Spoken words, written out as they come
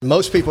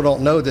Most people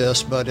don't know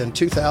this, but in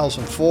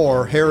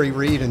 2004, Harry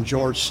Reid and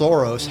George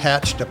Soros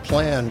hatched a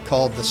plan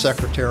called the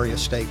Secretary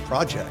of State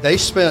Project. They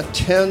spent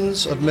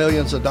tens of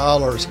millions of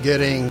dollars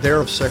getting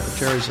their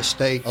secretaries of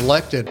state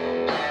elected.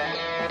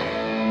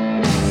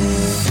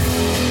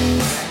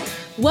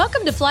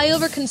 Welcome to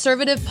Flyover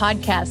Conservative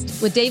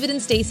Podcast with David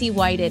and Stacey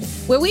Whited,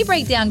 where we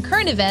break down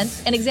current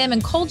events and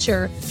examine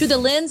culture through the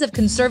lens of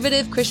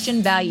conservative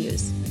Christian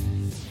values.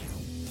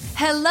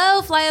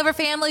 Hello, Flyover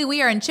family.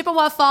 We are in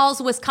Chippewa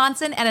Falls,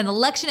 Wisconsin at an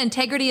election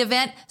integrity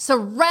event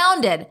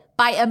surrounded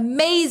by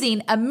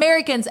amazing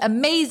Americans,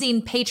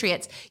 amazing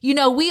patriots. You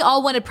know, we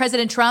all wanted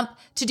President Trump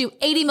to do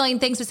 80 million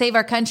things to save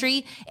our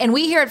country. And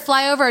we here at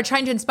Flyover are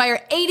trying to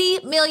inspire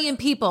 80 million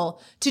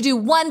people to do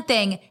one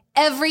thing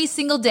every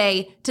single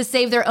day to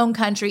save their own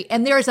country.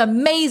 And there's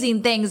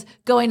amazing things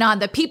going on.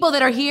 The people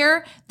that are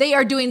here, they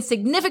are doing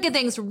significant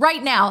things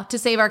right now to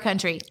save our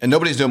country. And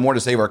nobody's doing more to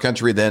save our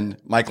country than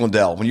Mike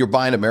Lindell. When you're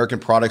buying American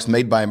products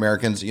made by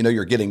Americans, you know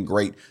you're getting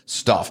great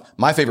stuff.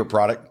 My favorite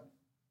product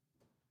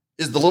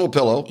is the Little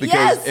Pillow,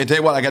 because I tell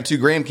you what, I got 2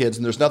 grandkids,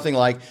 and there's nothing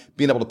like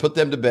being able to put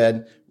them to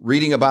bed,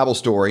 reading a Bible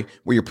story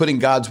where you're putting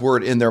God's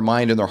word in their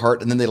mind and their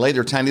heart, and then they lay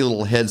their tiny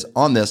little heads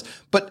on this.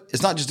 But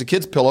it's not just a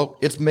kid's pillow.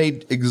 It's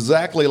made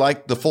exactly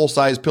like the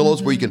full-size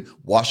pillows where you can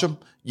wash them,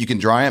 you can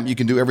dry them, you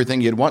can do everything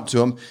you'd want to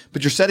them,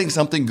 but you're setting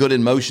something good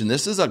in motion.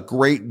 This is a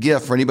great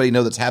gift for anybody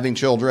that's having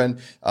children,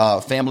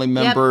 family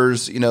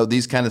members, you know,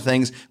 these kind of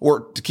things,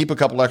 or to keep a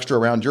couple extra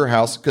around your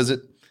house, because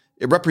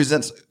it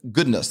represents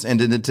goodness.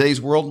 And in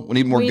today's world, we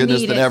need more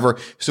goodness than ever.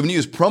 So when you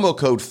use promo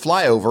code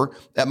FLYOVER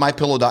at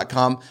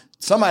mypillow.com,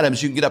 some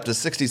items you can get up to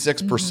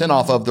 66%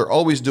 off of. They're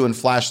always doing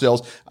flash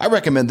sales. I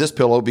recommend this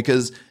pillow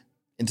because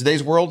in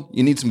today's world,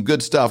 you need some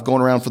good stuff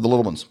going around for the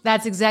little ones.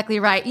 That's exactly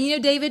right. You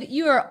know, David,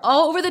 you are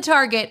all over the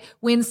target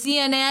when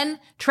CNN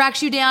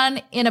tracks you down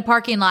in a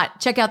parking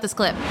lot. Check out this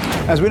clip.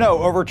 As we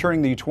know,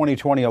 overturning the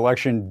 2020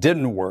 election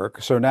didn't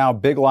work. So now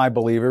Big Lie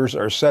believers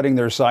are setting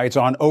their sights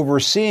on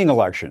overseeing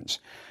elections.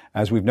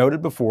 As we've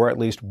noted before, at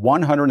least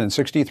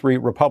 163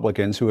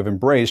 Republicans who have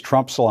embraced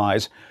Trump's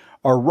lies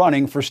are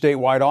running for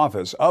statewide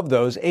office. Of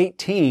those,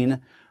 18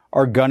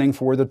 are gunning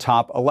for the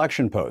top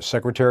election post,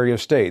 Secretary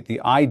of State.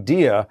 The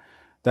idea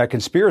that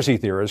conspiracy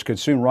theorists could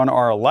soon run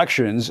our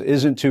elections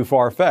isn't too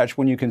far-fetched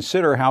when you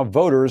consider how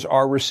voters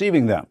are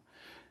receiving them.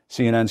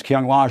 CNN's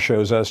Kyung La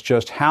shows us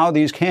just how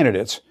these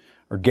candidates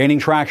are gaining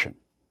traction.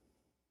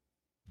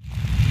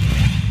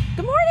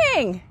 Good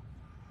morning.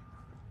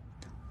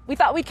 We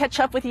thought we'd catch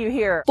up with you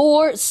here.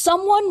 For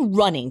someone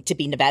running to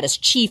be Nevada's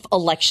chief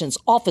elections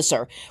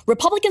officer,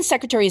 Republican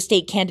Secretary of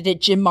State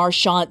candidate Jim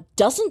Marchant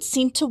doesn't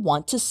seem to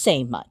want to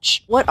say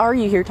much. What are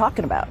you here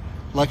talking about?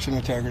 Election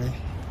integrity.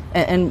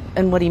 And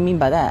what do you mean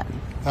by that?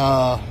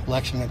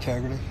 Election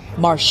integrity.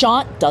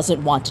 Marchant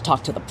doesn't want to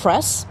talk to the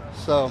press.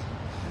 So,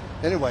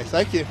 anyway,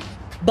 thank you.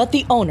 But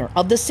the owner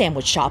of the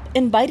sandwich shop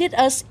invited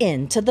us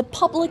into the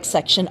public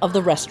section of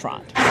the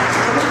restaurant,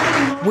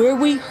 where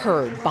we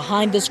heard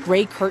behind this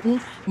gray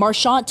curtain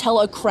Marchant tell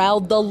a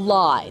crowd the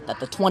lie that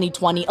the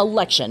 2020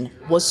 election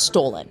was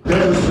stolen.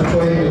 Difference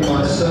between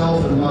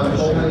myself and my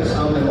opponents,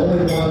 I'm the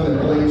only one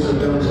that believes that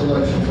there was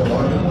election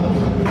fraud.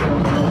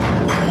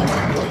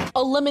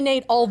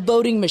 Eliminate all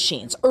voting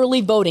machines,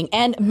 early voting,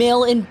 and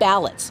mail-in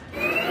ballots.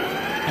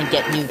 And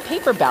get new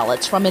paper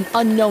ballots from an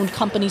unknown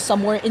company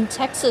somewhere in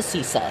Texas,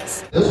 he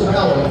says. This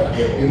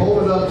ballot, you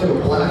hold it up to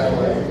a black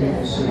light, you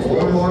can see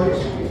watermarks,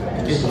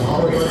 get the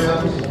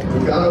holograms.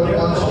 We've got a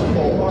bunch of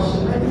polls.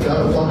 We've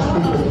got a bunch of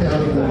people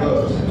counting the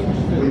votes.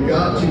 We've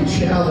got to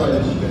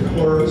challenge the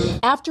clerks.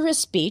 After his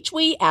speech,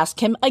 we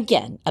asked him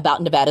again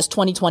about Nevada's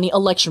 2020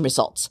 election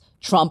results.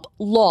 Trump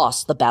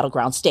lost the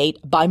battleground state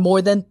by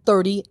more than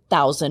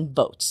 30,000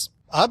 votes.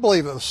 I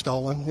believe it was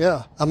stolen,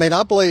 yeah. I mean,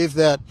 I believe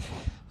that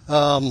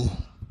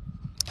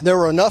there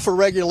were enough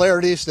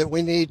irregularities that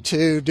we need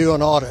to do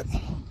an audit.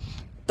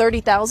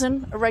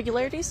 30,000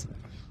 irregularities?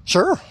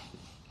 Sure.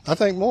 I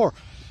think more.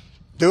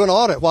 Do an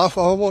audit. Why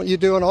won't you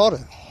do an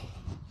audit?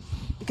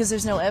 Because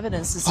there's no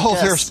evidence to suggest.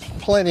 Oh, there's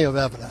plenty of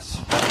evidence.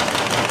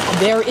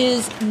 There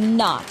is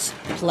not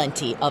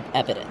plenty of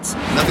evidence.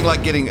 Nothing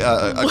like getting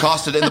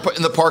accosted in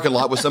the parking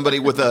lot with somebody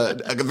with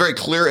a very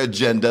clear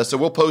agenda. So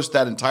we'll post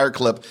that entire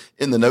clip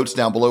in the notes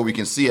down below. We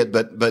can see it,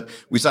 but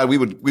we decided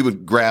we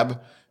would grab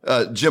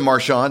Jim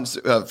Marchant,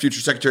 future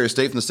Secretary of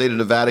State from the state of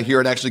Nevada, here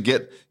and actually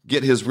get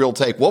his real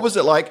take. What was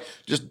it like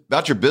just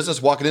about your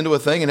business walking into a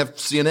thing and have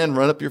CNN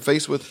run up your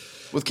face with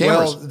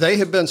cameras? Well, they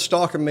had been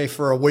stalking me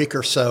for a week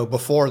or so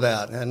before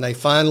that, and they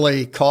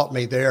finally caught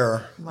me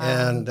there. Wow.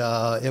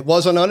 And it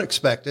wasn't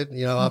unexpected.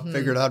 You know, I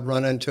figured I'd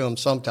run into them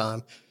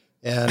sometime,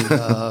 and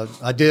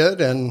I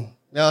did. And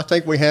I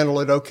think we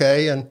handled it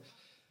okay.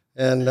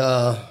 And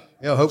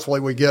hopefully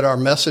we get our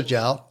message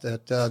out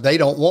that they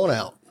don't want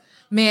out.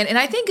 Man, and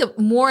I think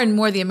more and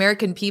more the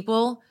American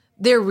people,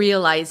 they're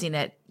realizing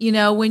it. You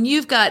know, when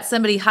you've got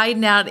somebody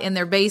hiding out in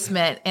their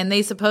basement and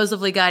they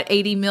supposedly got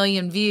 80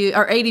 million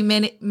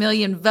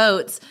million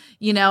votes,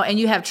 you know, and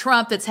you have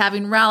Trump that's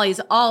having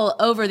rallies all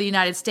over the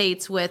United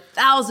States with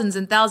thousands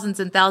and thousands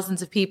and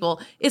thousands of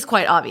people, it's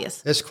quite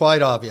obvious. It's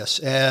quite obvious.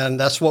 And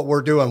that's what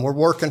we're doing. We're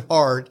working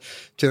hard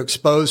to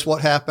expose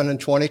what happened in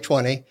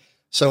 2020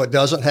 so it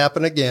doesn't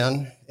happen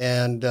again,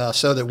 and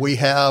so that we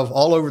have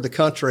all over the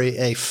country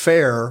a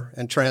fair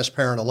and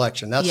transparent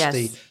election. That's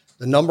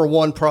the number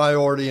one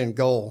priority and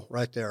goal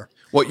right there.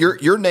 Well,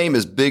 your name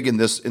is big in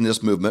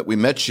this movement. We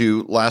met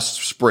you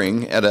last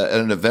spring at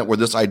an event where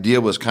this idea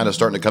was kind of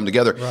starting to come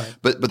together. Right.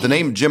 But the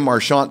name Jim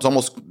Marchant's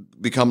almost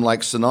become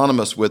like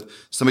synonymous with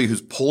somebody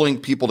who's pulling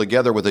people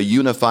together with a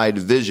unified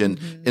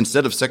vision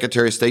instead of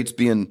Secretary of State's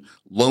being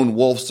lone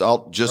wolves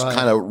out just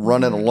kind of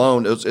running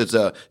alone. It's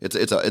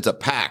a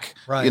pack,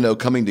 you know,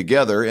 coming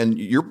together, and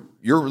you're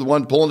the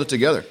one pulling it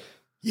together.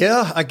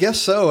 Yeah, I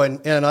guess so.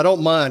 And I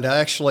don't mind. I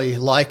actually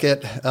like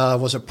it.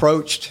 Was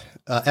approached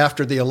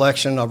after the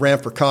election. I ran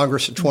for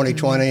Congress in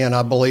 2020, and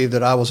I believe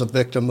that I was a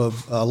victim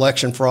of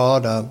election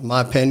fraud,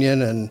 my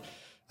opinion. And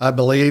I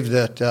believe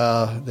that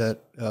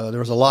there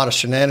was a lot of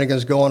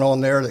shenanigans going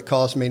on there that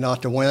caused me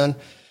not to win.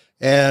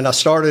 And I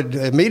started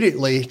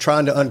immediately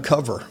trying to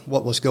uncover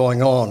what was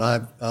going on. I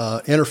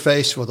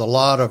interfaced with a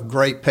lot of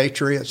great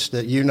patriots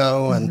that you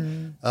know,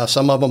 and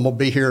some of them will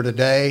be here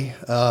today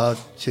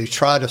to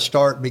try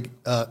to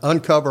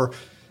uncover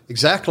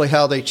exactly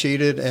how they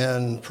cheated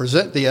and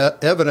present the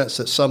evidence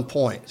at some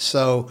point.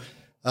 So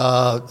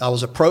I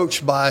was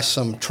approached by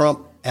some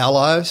Trump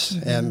allies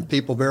and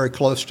people very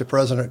close to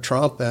President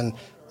Trump, and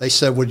they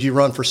said, would you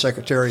run for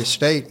Secretary of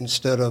State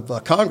instead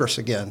of Congress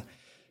again?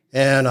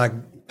 And I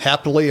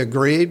happily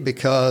agreed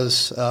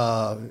because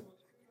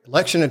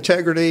election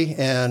integrity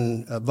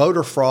and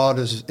voter fraud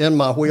is in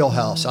my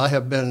wheelhouse. I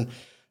have been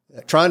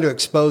trying to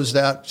expose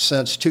that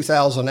since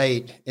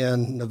 2008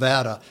 in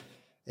Nevada.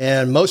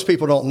 And most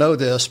people don't know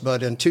this,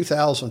 but in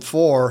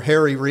 2004,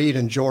 Harry Reid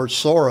and George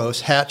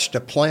Soros hatched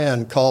a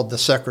plan called the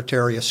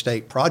Secretary of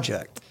State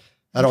Project.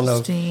 I don't know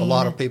if a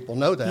lot of people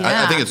know that.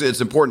 I think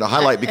it's important to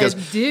highlight because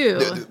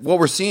what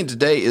we're seeing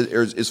today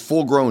is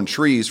full-grown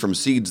trees from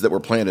seeds that were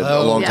planted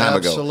a long time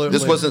ago. Absolutely.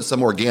 This wasn't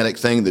some organic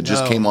thing that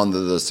just came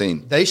onto the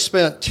scene. They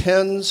spent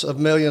tens of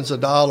millions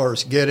of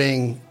dollars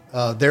getting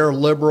their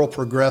liberal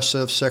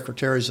progressive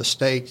secretaries of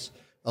state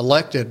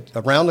elected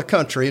around the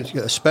country,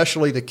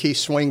 especially the key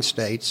swing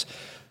states,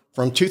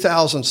 from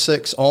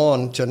 2006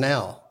 on to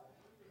now.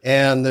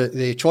 And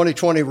the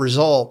 2020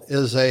 result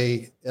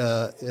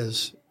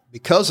is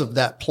because of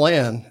that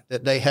plan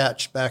that they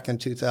hatched back in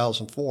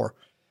 2004.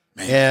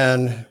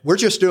 And we're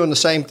just doing the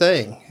same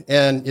thing.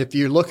 And if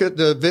you look at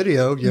the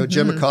video, you know,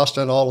 Jim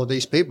Acosta and all of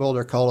these people,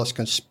 they call us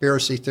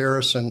conspiracy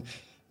theorists and,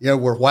 you know,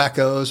 we're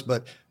wackos,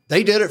 but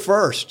they did it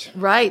first.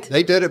 Right.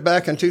 They did it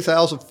back in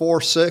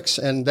 2004-06,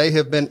 and they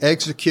have been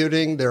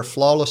executing their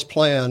flawless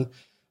plan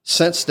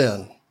since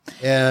then.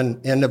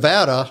 And in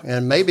Nevada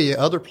and maybe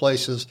other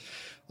places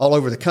all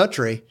over the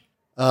country,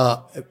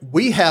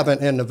 we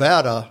haven't in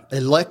Nevada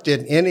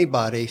elected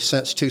anybody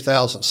since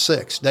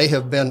 2006. They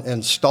have been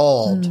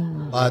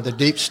installed by the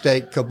deep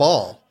state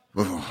cabal.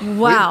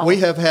 Wow. We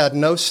have had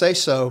no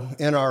say-so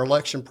in our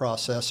election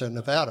process in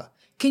Nevada.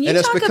 And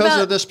it's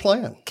because of this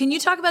plan. Can you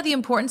talk about the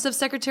importance of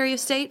Secretary of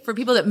State for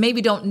people that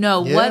maybe don't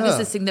know? Yeah. What is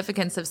the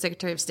significance of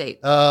Secretary of State?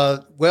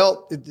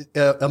 Well,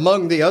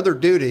 among the other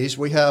duties,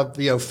 we have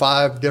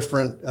 5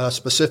 different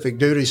specific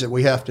duties that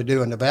we have to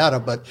do in Nevada.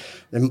 But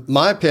in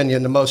my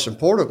opinion, the most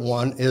important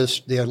one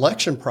is the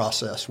election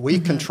process. We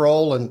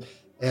control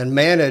and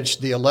manage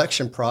the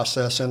election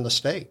process in the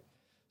state.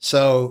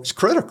 So it's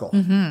critical.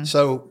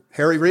 So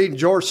Harry Reid and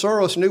George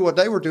Soros knew what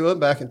they were doing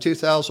back in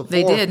 2004.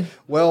 They did.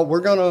 Well,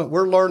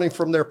 we're learning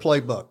from their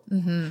playbook.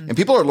 And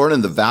people are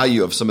learning the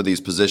value of some of these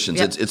positions.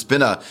 Yep. It's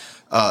been I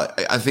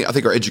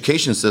think our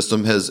education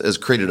system has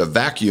created a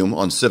vacuum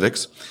on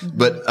civics,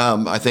 but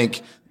I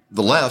think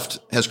the left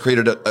has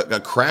created a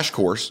crash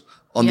course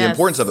on the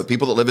importance of it.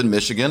 People that live in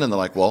Michigan and they're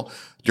like, well,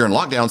 during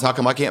lockdowns, how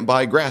come I can't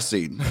buy grass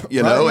seed?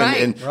 You know,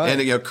 and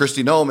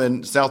Kristi Noem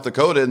in South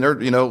Dakota, and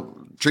they're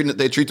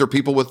they treat their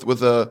people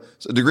with a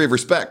degree of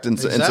respect and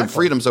some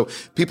freedom. So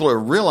people are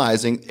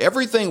realizing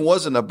everything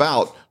wasn't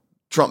about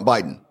Trump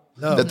Biden.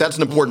 No. That's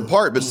an important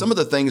part, but some of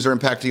the things that are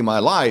impacting my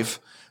life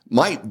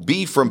might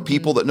be from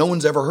people that no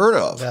one's ever heard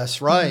of. That's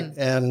right.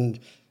 And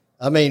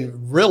I mean,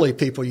 really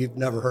people you've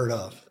never heard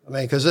of. I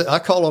mean, because I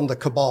call them the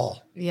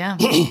cabal. Yeah.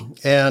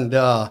 And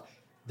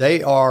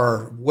they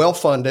are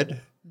well-funded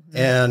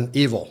and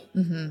evil.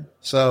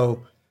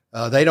 So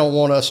they don't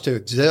want us to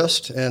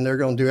exist, and they're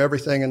going to do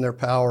everything in their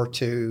power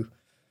to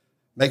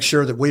make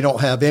sure that we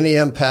don't have any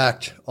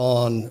impact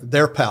on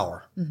their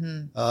power,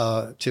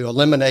 to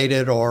eliminate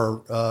it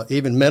or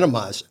even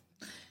minimize it.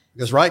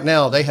 Because right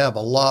now they have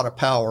a lot of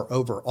power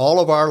over all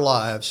of our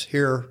lives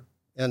here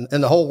in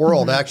the whole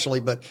world, actually,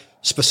 but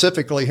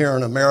specifically here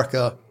in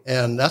America.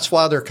 And that's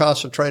why they're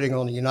concentrating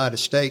on the United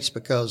States,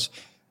 because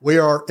we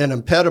are an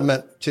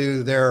impediment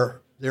to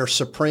their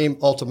supreme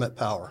ultimate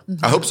power.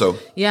 I hope so.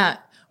 Yeah.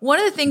 One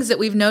of the things that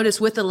we've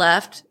noticed with the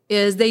left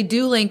is they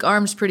do link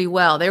arms pretty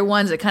well. They're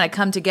ones that kind of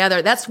come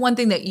together. That's one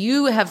thing that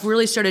you have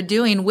really started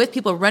doing with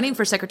people running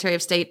for Secretary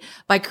of State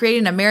by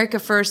creating America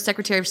First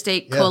Secretary of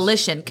State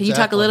Coalition. Can you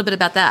talk a little bit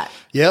about that?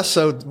 Yes.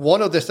 So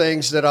one of the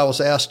things that I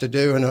was asked to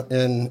do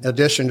in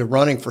addition to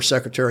running for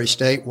Secretary of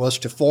State was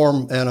to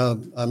form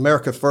an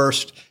America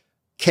First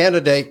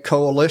candidate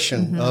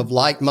coalition of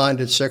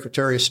like-minded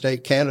Secretary of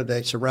State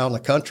candidates around the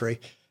country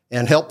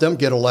and help them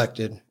get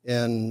elected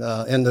in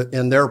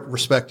their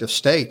respective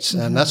states.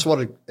 And that's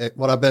what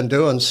I've been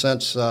doing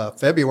since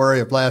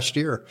February of last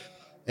year.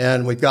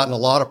 And we've gotten a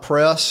lot of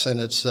press, and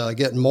it's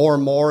getting more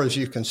and more, as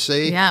you can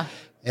see. Yeah.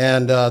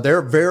 And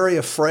they're very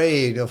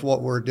afraid of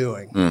what we're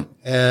doing.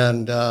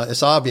 And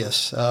it's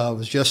obvious. I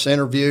was just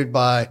interviewed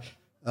by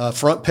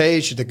Front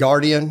Page, The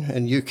Guardian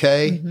in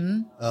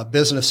UK,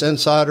 Business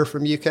Insider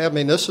from UK. I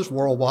mean, this is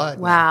worldwide.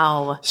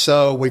 Wow.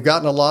 So we've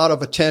gotten a lot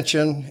of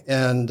attention,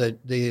 and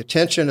the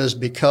attention is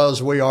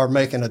because we are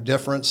making a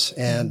difference,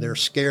 and they're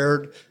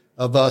scared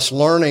of us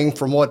learning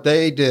from what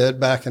they did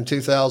back in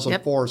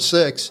 2004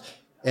 6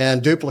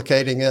 and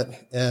duplicating it.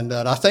 And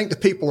I think the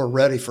people are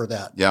ready for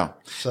that. Yeah.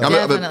 So,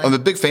 I'm a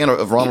big fan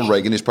of Ronald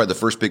Reagan. He's probably the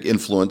first big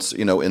influence,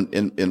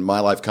 in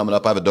my life coming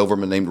up. I have a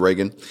Doberman named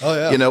Reagan. Oh,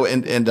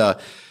 yeah.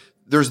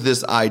 There's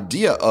this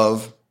idea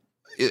of,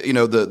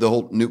 the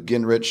whole Newt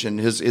Gingrich and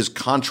his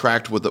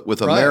contract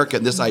with America,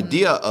 and this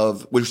idea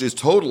of, which is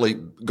totally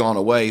gone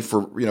away for,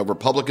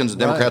 Republicans and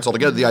Democrats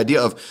altogether, the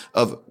idea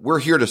of we're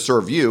here to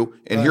serve you,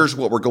 and here's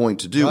what we're going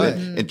to do,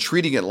 and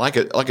treating it like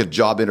a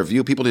job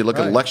interview. People need to look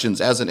at elections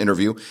as an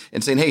interview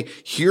and saying, hey,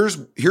 here's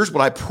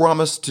what I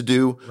promise to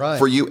do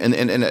for you, and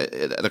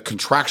a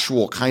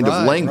contractual kind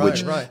of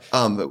language.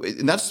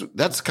 And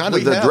that's kind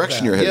of the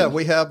direction you're heading. Yeah,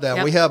 we have that.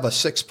 Yep. We have a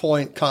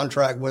 6-point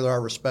contract with our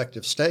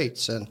respective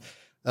states, and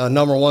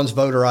number one is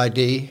voter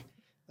ID.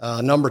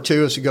 Number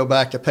two is to go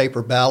back to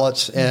paper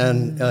ballots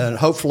and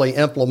hopefully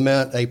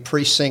implement a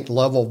precinct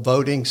level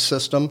voting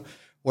system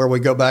where we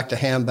go back to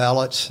hand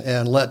ballots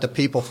and let the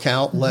people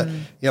count.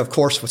 Of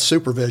course, with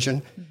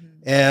supervision,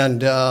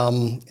 and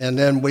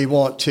then we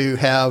want to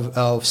have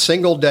a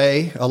single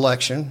day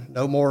election,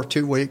 no more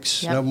 2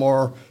 weeks, no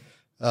more.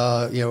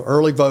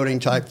 Early voting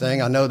type thing.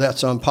 I know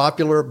that's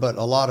unpopular, but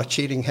a lot of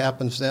cheating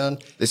happens then.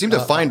 They seem to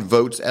find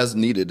votes as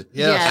needed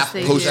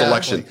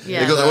post-election. Exactly.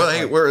 They go, well,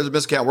 hey, where is the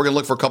miscount? We're going to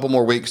look for a couple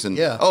more weeks. And,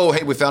 oh,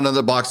 hey, we found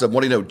another box of,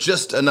 what do you know,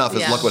 just enough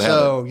as luck would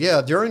have it.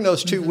 So, during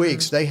those 2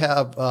 weeks, they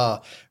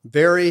have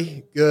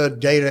very good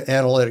data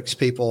analytics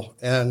people,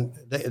 and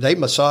they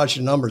massage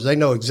the numbers. They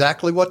know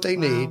exactly what they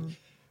need.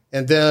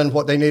 And then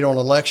what they need on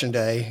election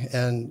day.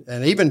 And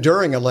even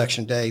during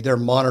election day, they're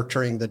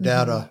monitoring the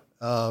data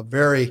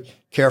very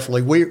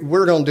carefully.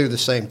 We're going to do the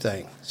same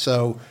thing.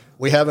 So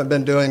we haven't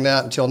been doing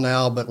that until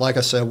now, but like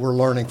I said, we're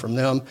learning from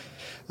them.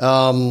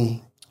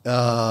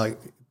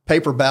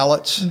 Paper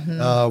ballots.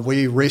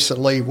 We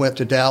recently went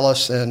to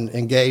Dallas and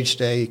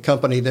engaged a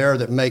company there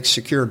that makes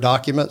secure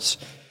documents.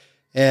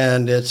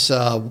 And it's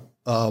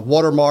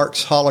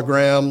watermarks,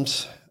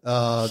 holograms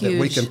that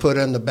we can put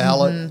in the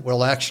ballot.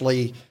 We'll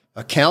actually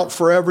account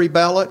for every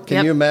ballot.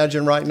 Can you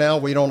imagine right now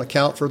we don't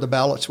account for the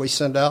ballots we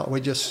send out? We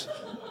just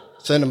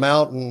send them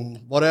out and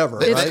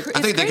whatever. I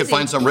think they could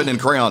find some written in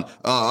crayon.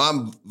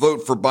 I'm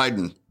vote for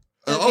Biden.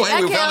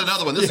 Hey, we found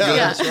another one. This is good.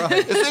 That's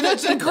right.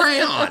 It's in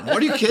crayon. What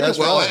are you kidding?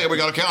 Hey, we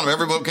got to count them.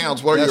 Every vote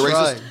counts. What are you,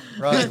 racist?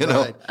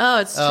 Right. Oh,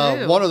 it's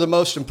true. One of the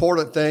most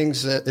important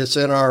things that's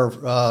in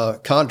our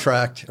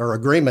contract or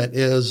agreement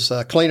is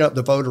clean up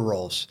the voter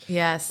rolls.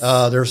 Yes.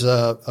 There's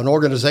an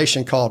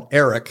organization called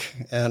ERIC,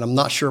 and I'm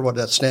not sure what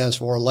that stands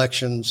for,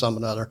 election, some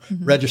another,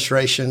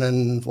 registration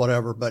and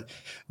whatever, but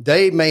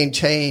they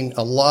maintain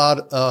a lot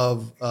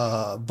of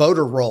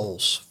voter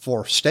rolls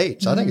for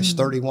states. I think it's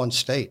 31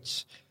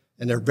 states.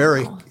 And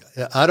they're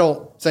I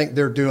don't think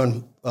they're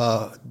doing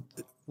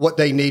what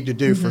they need to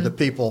do for the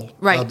people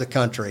of the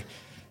country.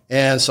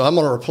 And so I'm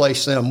going to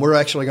replace them. We're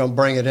actually going to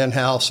bring it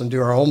in-house and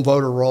do our own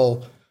voter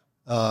roll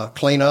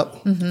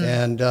cleanup.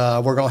 And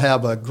we're going to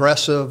have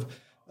aggressive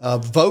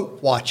vote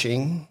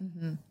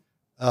watching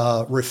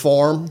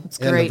reform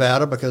in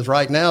Nevada, because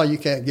right now you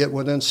can't get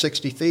within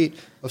 60 feet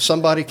of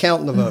somebody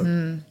counting the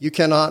vote. You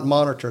cannot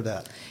monitor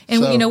that.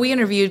 And, we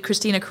interviewed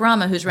Christina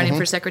Karama, who's running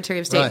for Secretary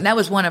of State, and that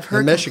was one of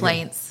her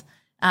complaints.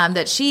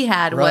 That she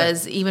had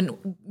was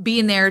even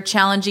being there,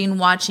 challenging,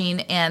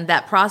 watching, and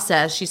that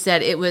process, she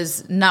said it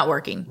was not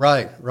working.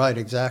 Right,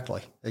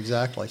 exactly.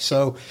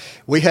 So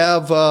we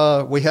have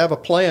a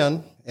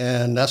plan,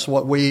 and that's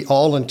what we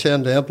all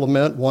intend to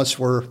implement once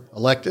we're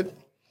elected,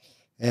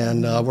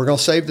 and we're going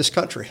to save this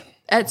country.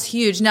 That's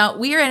huge. Now,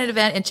 we are at an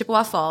event in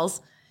Chippewa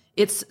Falls.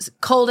 It's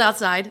cold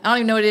outside. I don't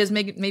even know what it is,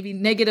 maybe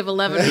negative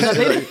 11 or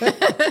something.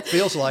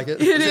 Feels like it.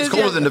 It's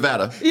colder than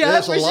Nevada. Yeah,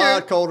 it's a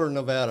lot colder than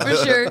Nevada.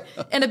 For sure.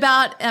 And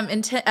about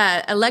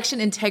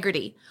election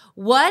integrity.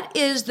 What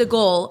is the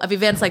goal of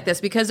events like this?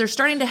 Because they're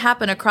starting to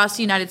happen across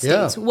the United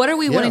States. What are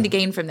we wanting to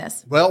gain from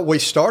this? Well, we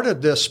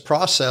started this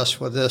process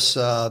with this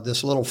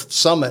little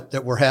summit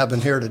that we're having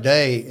here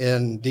today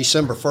in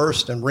December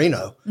 1st in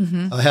Reno.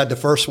 I had the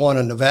first one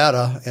in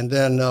Nevada, and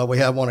then we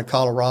have one in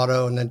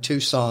Colorado, and then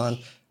Tucson.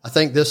 I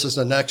think this is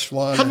the next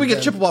one. How did we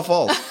get Chippewa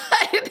Falls?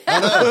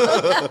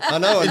 I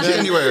know. In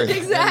January.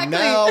 Exactly. And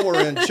now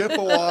we're in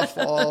Chippewa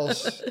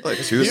Falls. Like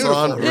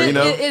Tucson,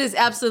 Reno. It is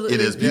absolutely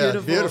beautiful. Yeah,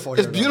 beautiful.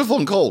 It's beautiful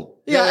and cold.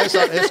 Yeah,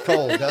 it's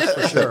cold. That's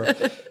for sure.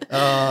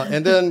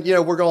 And then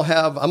I'm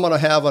going to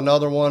have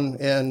another one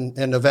in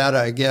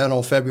Nevada again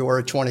on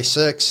February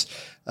 26th.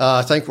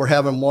 I think we're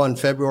having one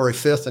February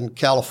 5th in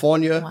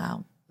California.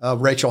 Wow.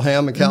 Rachel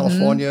Ham in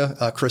California.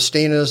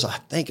 Christina's, I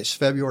think it's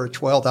February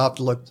 12th. I'll have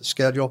to look at the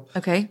schedule.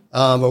 Okay.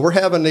 But we're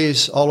having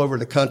these all over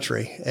the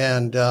country,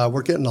 and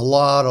we're getting a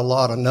lot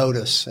of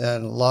notice,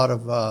 and a lot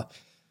of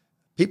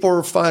people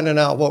are finding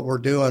out what we're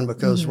doing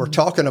because we're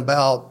talking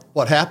about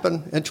what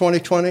happened in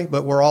 2020,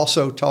 but we're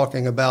also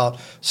talking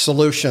about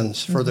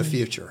solutions for the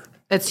future.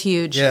 That's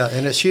huge. Yeah,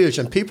 and it's huge.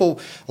 And a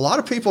lot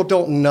of people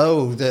don't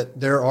know that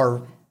there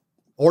are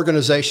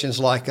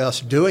organizations like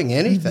us doing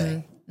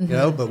anything.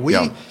 But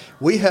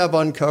we have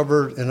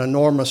uncovered an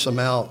enormous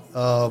amount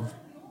of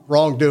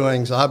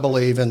wrongdoings, I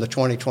believe, in the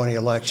 2020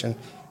 election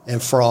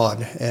and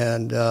fraud.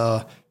 And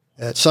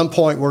at some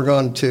point, we're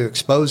going to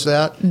expose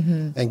that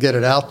and get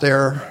it out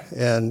there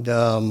and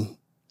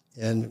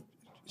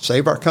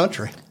save our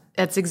country.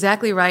 That's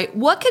exactly right.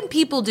 What can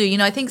people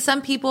do? I think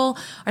some people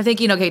are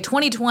thinking, okay,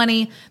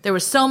 2020, there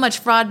was so much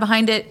fraud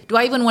behind it. Do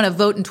I even want to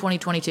vote in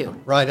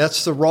 2022? Right.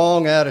 That's the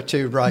wrong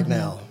attitude right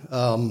now.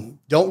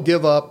 Don't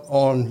give up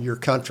on your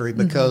country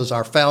because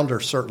our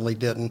founders certainly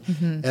didn't.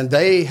 And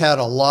they had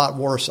a lot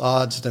worse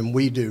odds than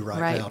we do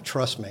right now,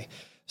 trust me.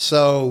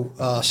 So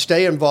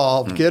stay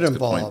involved, get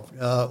involved,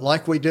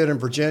 like we did in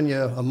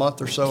Virginia a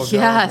month or so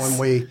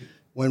ago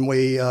when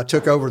we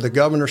took over the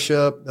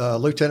governorship,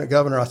 Lieutenant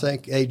Governor, I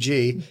think,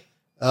 AG.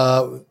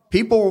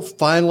 People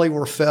finally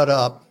were fed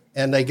up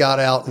and they got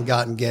out and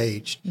got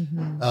engaged. One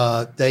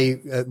of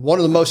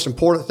the most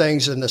important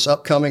things in this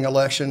upcoming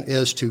election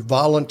is to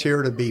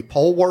volunteer to be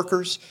poll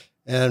workers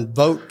and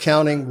vote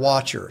counting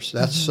watchers.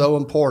 That's so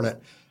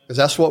important because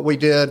that's what we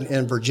did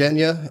in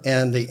Virginia.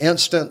 And the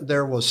instant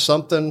there was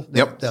something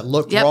that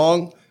looked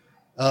wrong,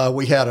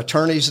 we had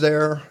attorneys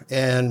there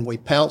and we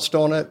pounced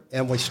on it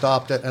and we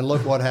stopped it. And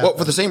look what happened. Well,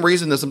 for the same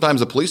reason that sometimes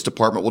the police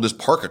department will just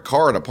park a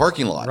car in a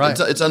parking lot. Right.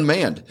 It's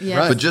unmanned. Yes.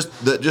 Right. But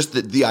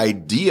just the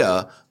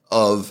idea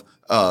of,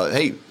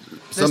 hey,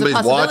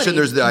 somebody's watching.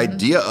 There's the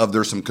idea of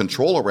there's some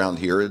control around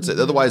here.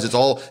 Otherwise, it's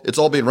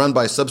all being run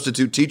by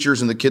substitute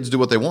teachers, and the kids do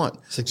what they want.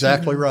 That's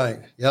exactly right.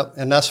 Yep,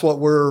 and that's what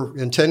we're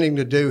intending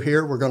to do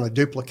here. We're going to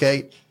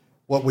duplicate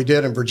what we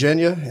did in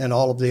Virginia and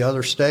all of the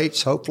other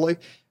states. Hopefully,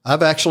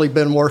 I've actually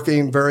been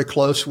working very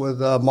close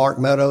with Mark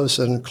Meadows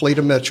and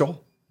Cleta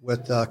Mitchell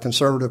with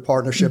Conservative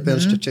Partnership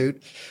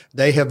Institute.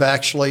 They have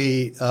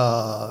actually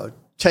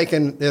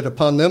taken it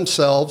upon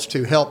themselves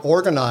to help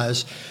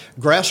organize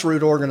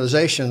grassroots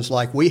organizations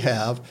like we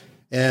have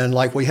and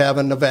like we have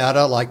in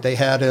Nevada, like they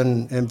had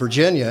in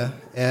Virginia,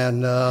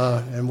 and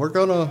we're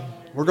gonna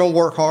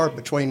work hard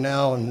between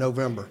now and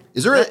November.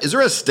 Is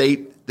there a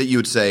state that you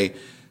would say,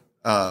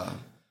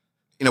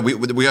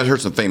 we had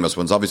heard some famous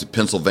ones. Obviously,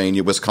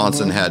 Pennsylvania,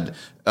 Wisconsin had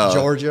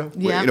Georgia.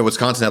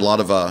 Wisconsin had a lot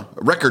of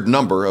record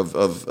number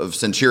of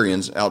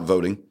centurions out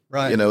voting.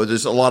 Right.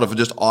 There's a lot of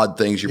just odd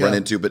things you run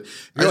into, but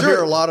you'll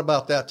hear a lot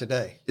about that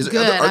today. Are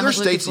there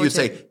states that you'd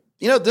say,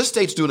 this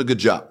state's doing a good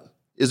job?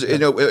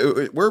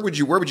 Where would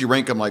you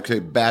rank them, like, say,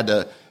 bad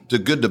to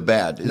good to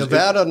bad?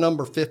 Nevada,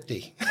 number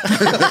 50.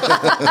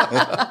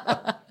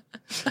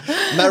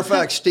 Matter of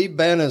fact, Steve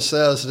Bannon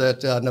says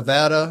that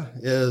Nevada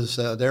is,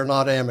 they're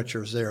not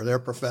amateurs there. They're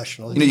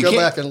professionals. You go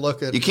back and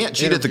look at You can't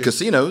cheat at the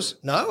casinos.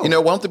 No. Why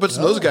don't they put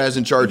some of those guys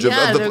in charge of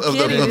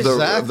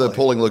the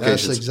polling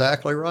locations? That's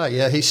exactly right.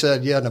 Yeah, he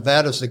said,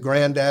 Nevada's the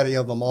granddaddy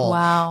of them all.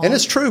 Wow. And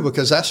it's true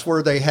because that's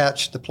where they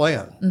hatched the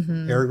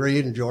plan. Harry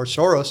Reid and George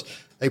Soros,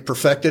 they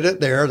perfected it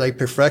there. They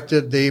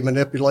perfected the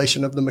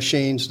manipulation of the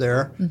machines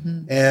there.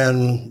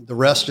 And the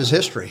rest is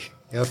history.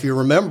 If you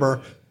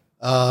remember,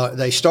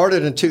 they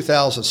started in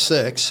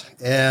 2006,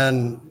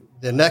 and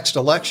the next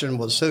election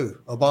was who?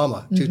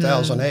 Obama,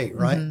 2008,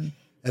 right?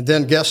 And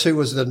then guess who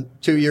was the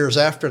 2 years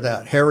after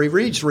that? Harry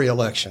Reid's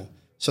reelection.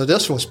 So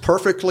this was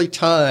perfectly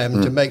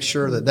timed to make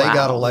sure that they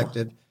got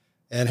elected,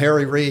 and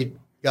Harry Reid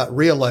got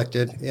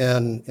reelected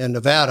in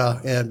Nevada,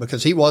 and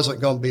because he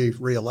wasn't going to be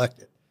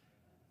reelected.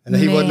 And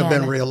he wouldn't have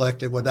been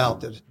reelected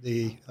without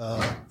the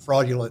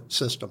fraudulent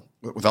system.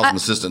 Without some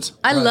assistance.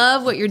 I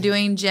love what you're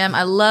doing, Jim.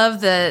 I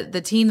love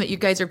the team that you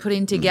guys are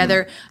putting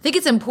together. I think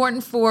it's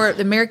important for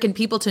the American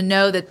people to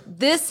know that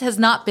this has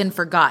not been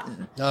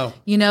forgotten. No.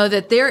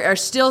 That there are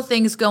still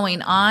things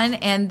going on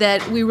and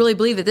that we really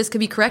believe that this could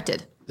be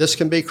corrected. this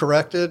can be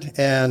corrected.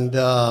 And,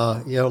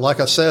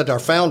 like I said, our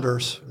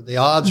founders, the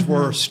odds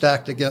were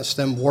stacked against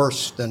them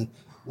worse than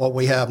what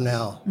we have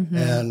now.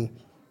 And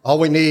all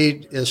we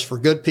need is for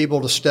good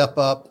people to step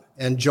up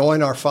and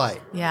join our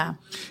fight. Yeah.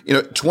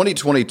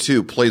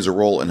 2022 plays a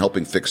role in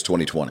helping fix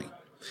 2020.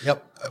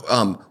 Yep.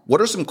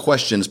 What are some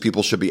questions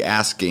people should be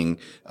asking?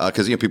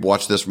 Because people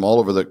watch this from all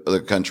over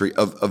the country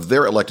of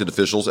their elected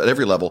officials at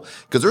every level.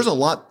 Because there's a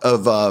lot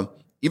of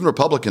even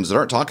Republicans that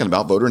aren't talking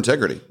about voter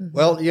integrity.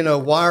 Well,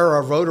 why are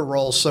our voter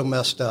rolls so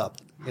messed up?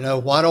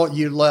 Why don't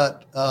you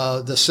let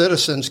the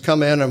citizens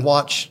come in and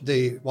watch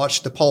the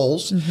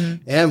polls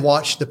and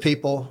watch the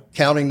people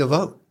counting the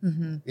vote?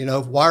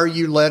 Why are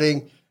you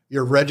letting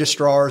your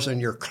registrars and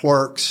your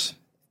clerks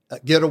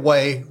get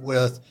away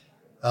with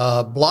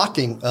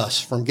blocking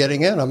us from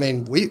getting in? I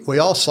mean, we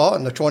all saw it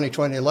in the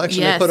 2020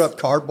 election. Yes. They put up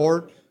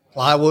cardboard,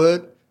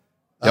 plywood.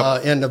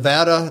 Yep. In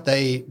Nevada,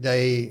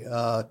 they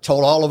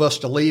told all of us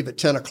to leave at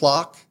 10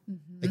 o'clock,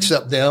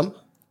 except them.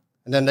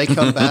 And then they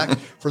come back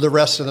for the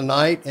rest of the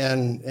night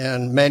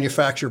and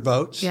manufacture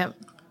votes. Yep.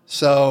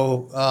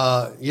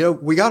 So,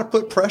 we got to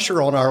put pressure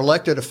on our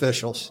elected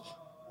officials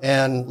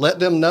and let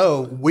them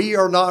know we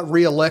are not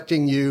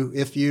reelecting you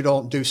if you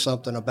don't do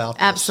something about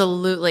this.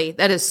 Absolutely.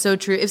 That is so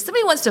true. If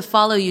somebody wants to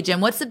follow you, Jim,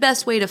 what's the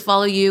best way to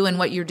follow you and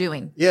what you're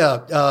doing?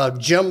 Yeah,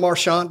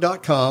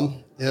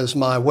 JimMarchant.com is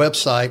my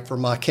website for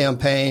my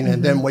campaign.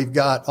 And then I've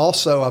got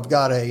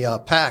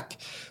a PAC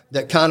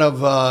that kind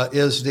of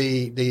is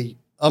the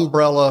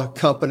umbrella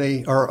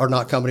company or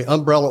not company,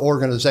 umbrella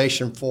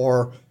organization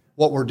for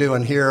what we're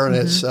doing here. And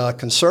it's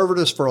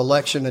Conservatives for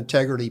Election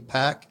Integrity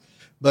PAC,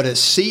 but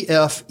it's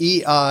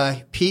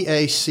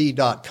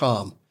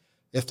CFEIPAC.com.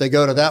 If they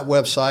go to that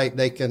website,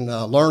 they can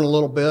learn a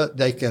little bit.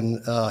 They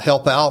can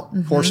help out.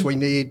 Of course, we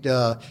need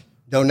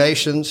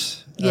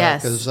donations.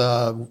 Yes. Because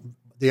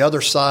the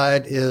other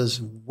side is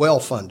well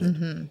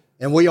funded,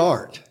 and we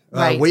aren't.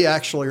 Right. We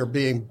actually are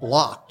being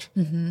blocked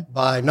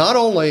by not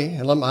only,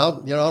 and I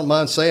don't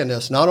mind saying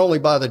this, not only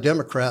by the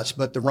Democrats,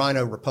 but the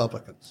Rhino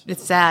Republicans.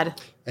 It's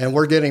sad. And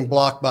we're getting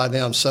blocked by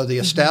them. So the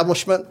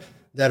establishment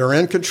that are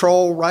in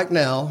control right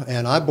now,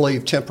 and I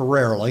believe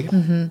temporarily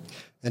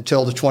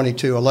until the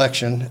 22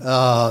 election,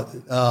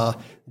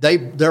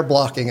 they're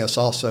blocking us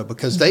also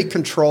because they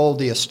control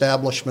the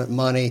establishment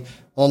money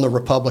on the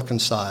Republican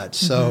side.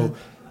 So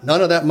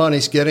none of that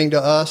money's getting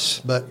to us,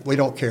 but we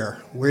don't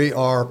care. We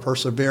are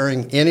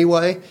persevering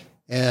anyway,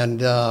 and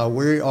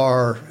we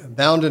are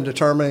bound and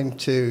determined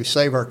to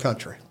save our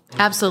country.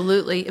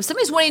 Absolutely. If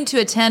somebody's wanting to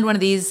attend one of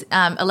these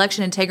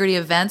election integrity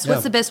events,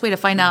 what's the best way to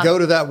find out? Go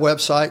to that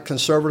website,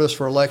 Conservatives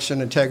for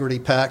Election Integrity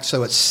PAC.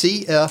 So it's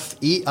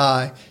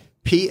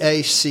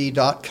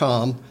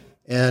CFEIPAC.com,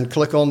 and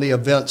click on the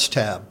events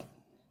tab.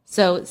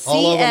 So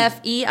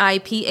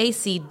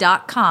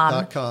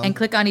CFEIPAC.com and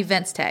click on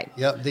events tag.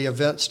 Yep, the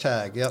events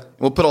tag. Yep.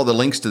 We'll put all the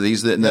links to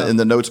these in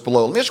the notes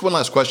below. Let me ask you one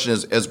last question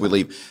as we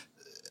leave.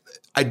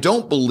 I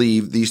don't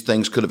believe these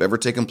things could have ever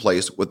taken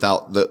place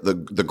without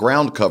the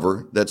ground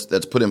cover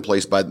that's put in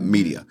place by the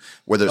media,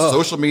 whether it's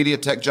social media,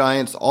 tech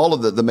giants, all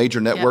of the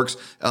major networks.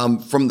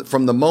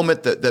 From the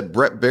moment that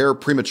Brett Baer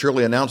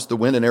prematurely announced the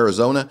win in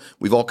Arizona,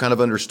 we've all kind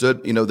of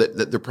understood,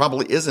 that there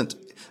probably isn't.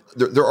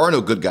 There are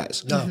no good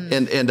guys. No.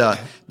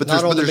 But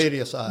not on the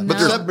media side.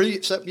 But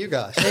except you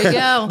guys. There you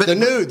go. the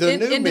new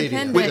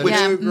media.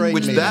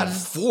 Which that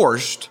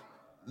forced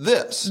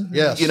this.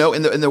 Yes.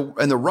 And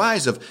the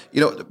rise of,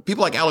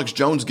 people like Alex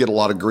Jones get a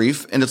lot of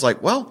grief, and it's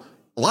like, well,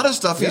 a lot of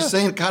stuff he's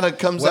saying kind of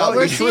comes out.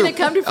 We're seeing it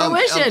come to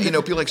fruition.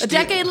 People like a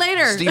decade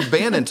later. Steve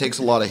Bannon takes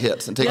a lot of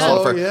hits and takes a lot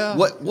of fire. Yeah.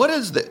 What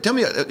is the? Tell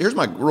me. Here's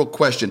my real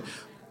question.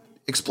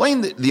 Explain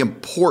the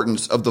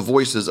importance of the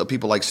voices of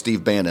people like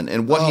Steve Bannon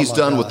and what he's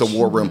done with the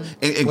War Room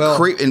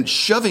and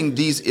shoving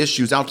these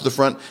issues out to the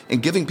front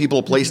and giving people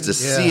a place to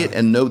see it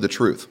and know the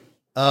truth.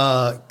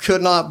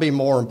 Could not be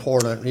more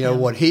important.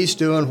 What he's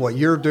doing, what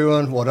you're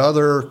doing, what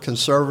other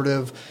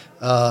conservative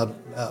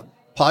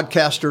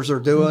podcasters are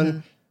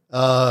doing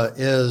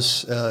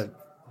is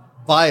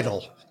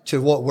vital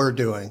to what we're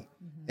doing.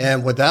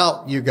 And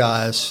without you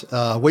guys,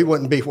 we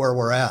wouldn't be where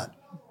we're at.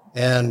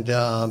 And,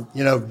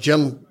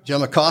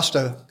 Jim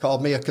Acosta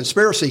called me a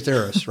conspiracy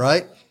theorist,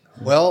 right?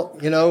 Well,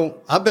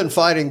 I've been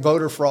fighting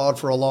voter fraud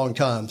for a long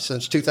time,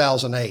 since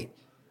 2008.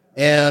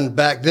 And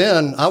back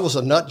then, I was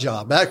a nut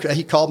job. Actually,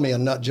 he called me a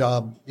nut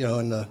job,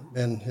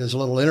 in his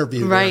little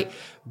interview. Right.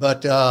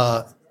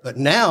 There. But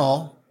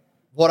now,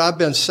 what I've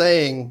been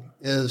saying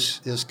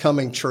is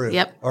coming true.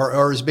 Yep.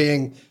 Or is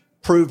being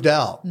proved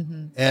out.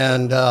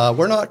 And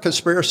we're not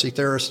conspiracy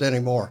theorists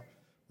anymore.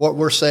 What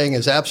we're saying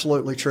is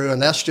absolutely true,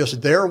 and that's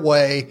just their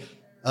way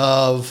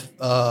of,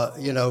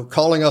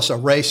 calling us a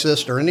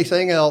racist or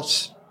anything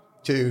else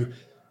to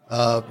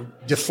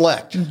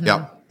deflect.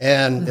 Yeah.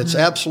 And it's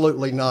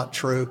absolutely not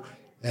true.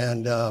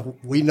 And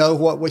we know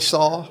what we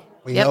saw.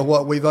 We know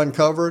what we've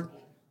uncovered.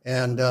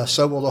 and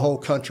so will the whole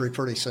country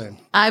pretty soon.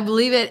 I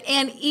believe it.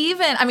 And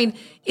even, I mean,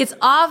 it's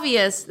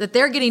obvious that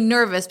they're getting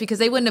nervous because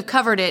they wouldn't have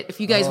covered it if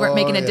you guys weren't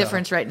making a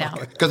difference right now.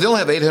 Because they only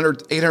have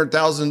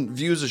 800,000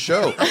 views a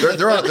show.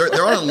 They're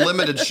on a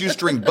limited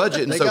shoestring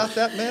budget. And They got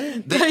that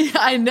many?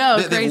 I know.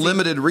 They have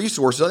limited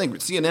resources. I think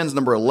CNN's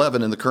number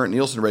 11 in the current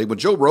Nielsen rating, with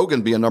Joe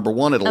Rogan being number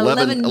 1 at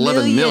 11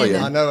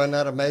 million. I know, isn't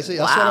that amazing?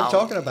 That's what I'm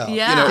talking about.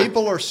 Yeah.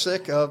 People are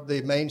sick of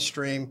the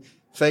mainstream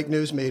fake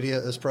news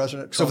media, as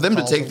President Trump So for them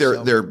to take their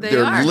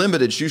are.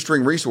 limited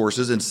shoestring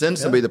resources and send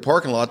somebody to the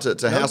parking lot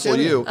to hassle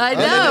kidding. you. I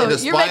know.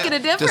 And You're making a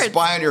difference. To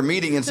spy on your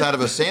meeting inside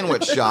of a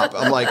sandwich shop.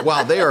 I'm like,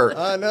 wow, they are.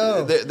 I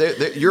know.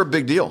 You're a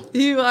big deal.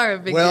 You are a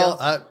big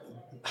deal.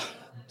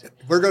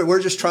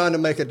 We're just trying to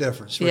make a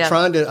difference.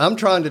 I'm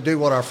trying to do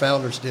what our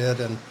founders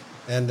did,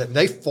 and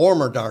they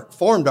formed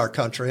our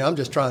country. I'm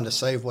just trying to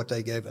save what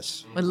they gave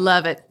us. We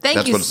love it. Thank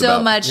That's you what it's so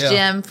about. much, Yeah.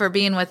 Jim, for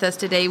being with us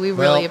today. We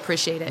really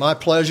appreciate it. My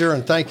pleasure,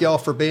 and thank y'all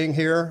for being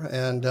here,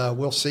 and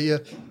we'll see you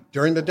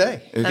during the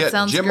day. We've That got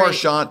sounds Jim great.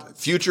 Marchant,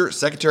 future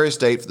Secretary of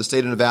State for the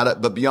state of Nevada,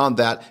 but beyond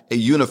that, a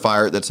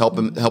unifier that's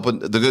helping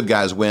the good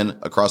guys win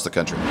across the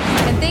country.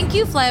 And thank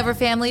you, Flyover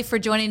family, for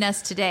joining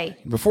us today.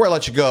 Before I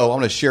let you go, I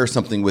want to share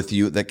something with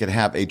you that could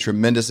have a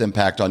tremendous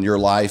impact on your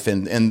life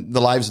and the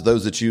lives of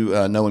those that you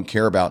know and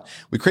care about.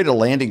 We created a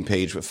landing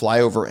page with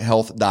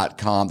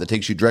flyoverhealth.com that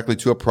takes you directly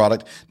to a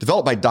product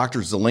developed by Dr.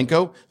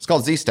 Zelenko. It's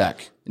called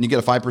Z-Stack. And you get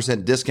a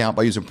 5% discount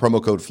by using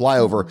promo code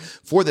FLYOVER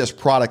for this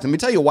product. Let me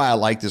tell you why I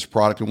like this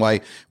product and why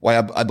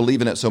I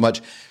believe in it so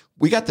much.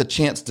 We got the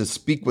chance to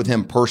speak with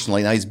him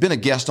personally. Now, he's been a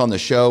guest on the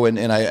show,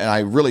 and I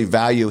really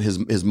value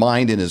his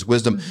mind and his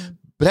wisdom. Mm-hmm.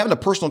 But having a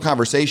personal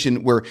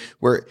conversation where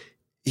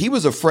he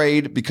was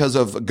afraid because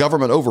of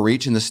government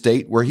overreach in the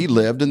state where he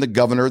lived and the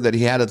governor that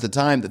he had at the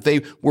time, that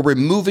they were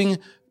removing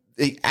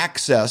the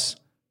access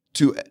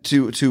to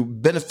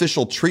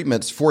beneficial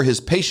treatments for his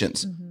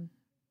patients. Mm-hmm.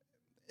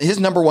 His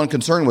number one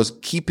concern was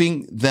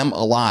keeping them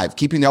alive,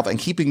 keeping them up, and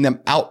keeping them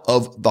out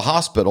of the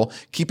hospital,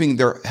 keeping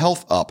their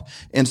health up.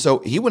 And so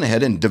he went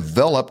ahead and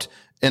developed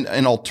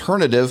an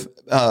alternative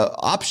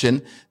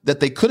option that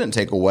they couldn't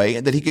take away,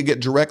 and that he could get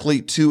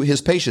directly to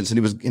his patients.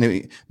 And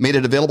he made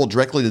it available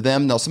directly to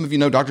them. Now, some of you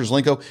know Dr.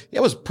 Zelenko.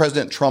 It was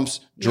President Trump's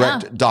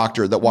direct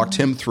doctor that walked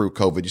him through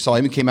COVID. You saw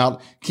him. He came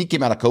out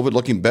of COVID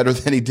looking better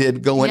than he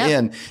did going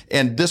in.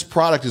 And this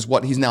product is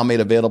what he's now made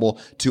available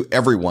to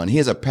everyone. He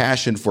has a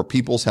passion for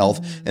people's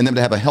health and them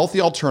to have a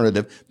healthy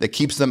alternative that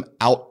keeps them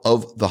out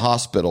of the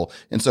hospital.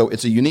 And so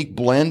it's a unique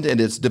blend, and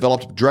it's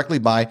developed directly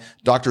by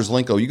Dr.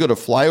 Zelenko. You go to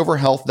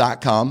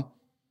flyoverhealth.com.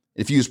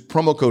 If you use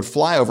promo code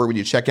FLYOVER when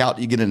you check out,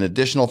 you get an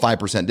additional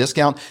 5%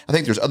 discount. I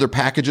think there's other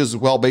packages as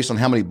well based on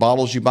how many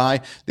bottles you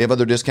buy. They have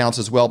other discounts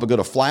as well. But go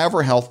to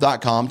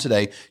flyoverhealth.com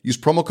today. Use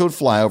promo code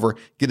FLYOVER.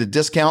 Get a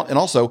discount. And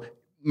also,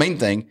 main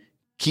thing,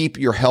 keep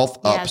your health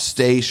up. Yes.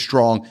 Stay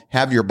strong.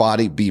 Have your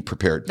body be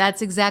prepared.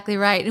 That's exactly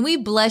right. And we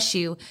bless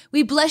you.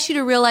 We bless you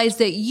to realize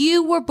that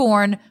you were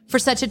born for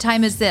such a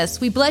time as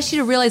this. We bless you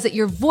to realize that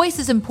your voice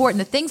is important.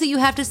 The things that you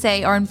have to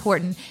say are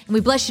important. And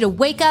we bless you to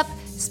wake up,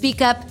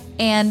 speak up,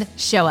 and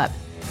show up.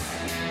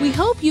 We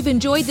hope you've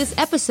enjoyed this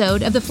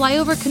episode of the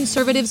Flyover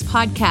Conservatives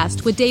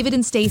podcast with David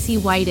and Stacy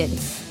Whited.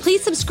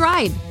 Please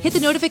subscribe, hit the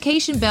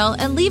notification bell,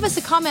 and leave us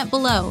a comment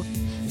below.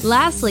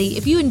 Lastly,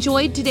 if you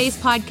enjoyed today's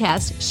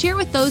podcast, share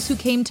with those who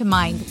came to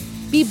mind.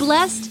 Be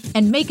blessed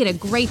and make it a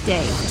great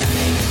day.